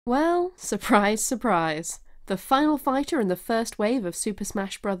Well, surprise, surprise. The final fighter in the first wave of Super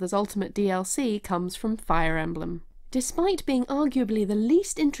Smash Bros. Ultimate DLC comes from Fire Emblem. Despite being arguably the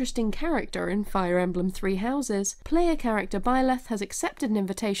least interesting character in Fire Emblem Three Houses, player character Byleth has accepted an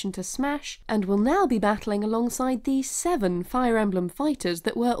invitation to Smash and will now be battling alongside the 7 Fire Emblem fighters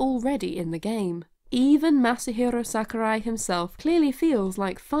that were already in the game. Even Masahiro Sakurai himself clearly feels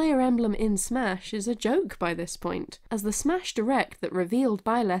like Fire Emblem in Smash is a joke by this point, as the Smash Direct that revealed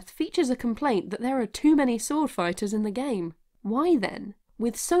Byleth features a complaint that there are too many sword fighters in the game. Why then,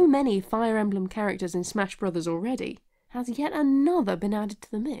 with so many Fire Emblem characters in Smash Bros. Already, has yet another been added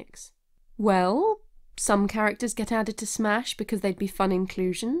to the mix? Well, some characters get added to Smash because they'd be fun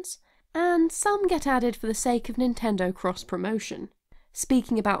inclusions, and some get added for the sake of Nintendo cross-promotion.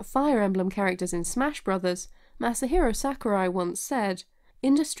 Speaking about Fire Emblem characters in Smash Bros., Masahiro Sakurai once said,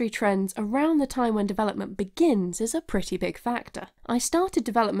 "Industry trends around the time when development begins is a pretty big factor. I started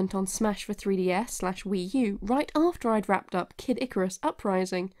development on Smash for 3DS/Wii U right after I'd wrapped up Kid Icarus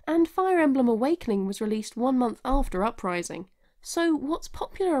Uprising, and Fire Emblem Awakening was released 1 month after Uprising. So what's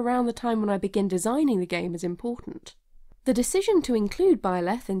popular around the time when I begin designing the game is important." The decision to include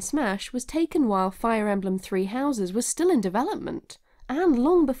Byleth in Smash was taken while Fire Emblem Three Houses was still in development, and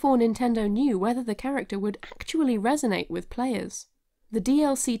long before Nintendo knew whether the character would actually resonate with players. The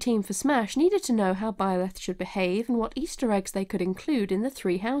DLC team for Smash needed to know how Byleth should behave and what Easter eggs they could include in the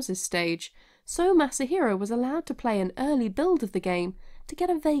Three Houses stage, so Masahiro was allowed to play an early build of the game to get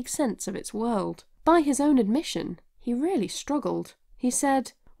a vague sense of its world. By his own admission, he really struggled. He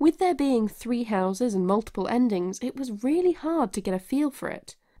said, "With there being 3 houses and multiple endings, it was really hard to get a feel for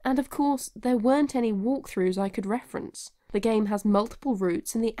it. And of course, there weren't any walkthroughs I could reference. The game has multiple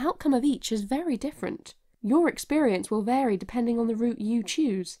routes and the outcome of each is very different. Your experience will vary depending on the route you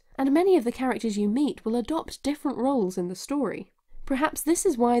choose, and many of the characters you meet will adopt different roles in the story." Perhaps this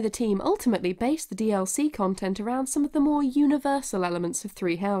is why the team ultimately based the DLC content around some of the more universal elements of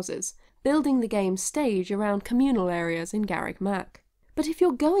Three Houses, building the game's stage around communal areas in Garreg Mach. But if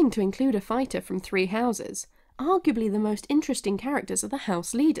you're going to include a fighter from Three Houses, arguably the most interesting characters are the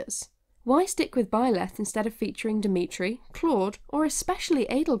house leaders. Why stick with Byleth instead of featuring Dimitri, Claude, or especially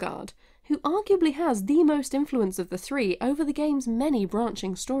Edelgard, who arguably has the most influence of the 3 over the game's many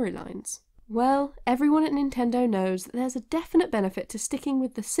branching storylines? Well, everyone at Nintendo knows that there's a definite benefit to sticking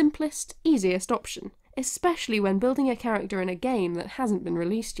with the simplest, easiest option, especially when building a character in a game that hasn't been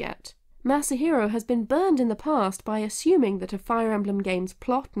released yet. Masahiro has been burned in the past by assuming that a Fire Emblem game's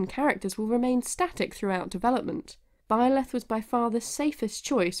plot and characters will remain static throughout development. Byleth was by far the safest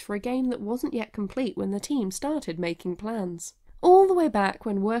choice for a game that wasn't yet complete when the team started making plans. All the way back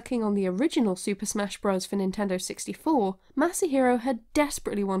when working on the original Super Smash Bros. For Nintendo 64, Masahiro had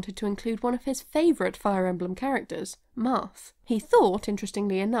desperately wanted to include one of his favourite Fire Emblem characters, Marth. He thought,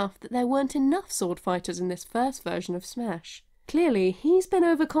 interestingly enough, that there weren't enough sword fighters in this first version of Smash. Clearly, he's been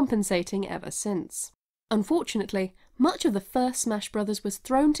overcompensating ever since. Unfortunately, much of the first Smash Bros. Was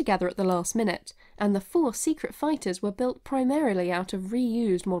thrown together at the last minute, and the 4 secret fighters were built primarily out of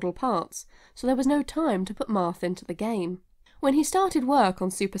reused model parts, so there was no time to put Marth into the game. When he started work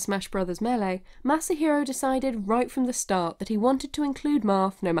on Super Smash Bros. Melee, Masahiro decided right from the start that he wanted to include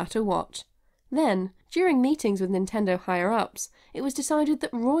Marth no matter what. Then, during meetings with Nintendo higher-ups, it was decided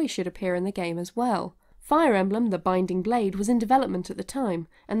that Roy should appear in the game as well. Fire Emblem: The Binding Blade was in development at the time,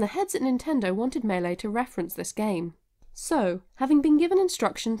 and the heads at Nintendo wanted Melee to reference this game. So, having been given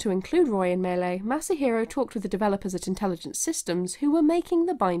instruction to include Roy in Melee, Masahiro talked with the developers at Intelligent Systems who were making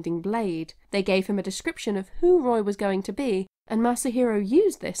The Binding Blade. They gave him a description of who Roy was going to be, and Masahiro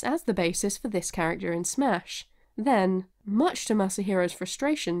used this as the basis for this character in Smash. Then, much to Masahiro's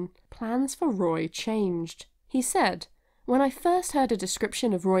frustration, plans for Roy changed. He said, "When I first heard a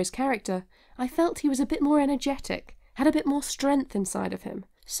description of Roy's character, I felt he was a bit more energetic, had a bit more strength inside of him.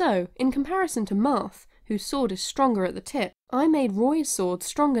 So, in comparison to Marth, whose sword is stronger at the tip, I made Roy's sword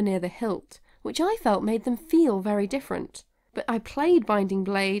stronger near the hilt, which I felt made them feel very different. But I played Binding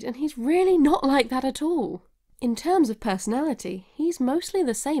Blade, and he's really not like that at all. In terms of personality, he's mostly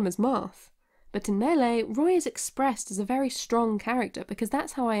the same as Marth. But in Melee, Roy is expressed as a very strong character because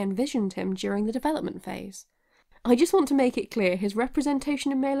that's how I envisioned him during the development phase." I just want to make it clear his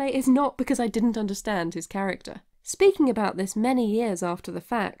representation in Melee is not because I didn't understand his character. Speaking about this many years after the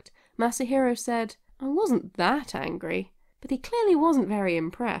fact, Masahiro said, "I wasn't that angry, but he clearly wasn't very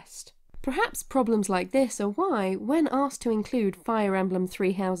impressed." Perhaps problems like this are why, when asked to include Fire Emblem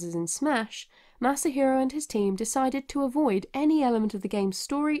Three Houses in Smash, Masahiro and his team decided to avoid any element of the game's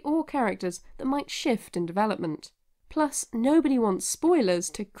story or characters that might shift in development. Plus, nobody wants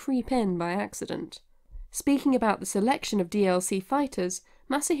spoilers to creep in by accident. Speaking about the selection of DLC fighters,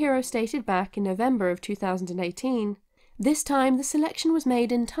 Masahiro stated back in November of 2018, "This time the selection was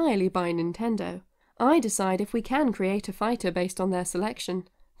made entirely by Nintendo. I decide if we can create a fighter based on their selection,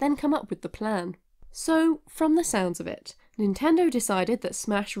 then come up with the plan." So, from the sounds of it, Nintendo decided that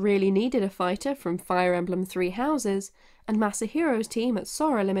Smash really needed a fighter from Fire Emblem Three Houses, and Masahiro's team at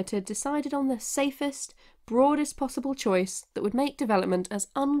Sora Limited decided on the safest, broadest possible choice that would make development as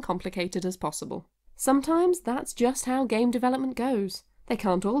uncomplicated as possible. Sometimes that's just how game development goes. They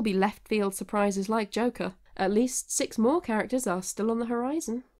can't all be left-field surprises like Joker. At least 6 more characters are still on the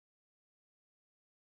horizon.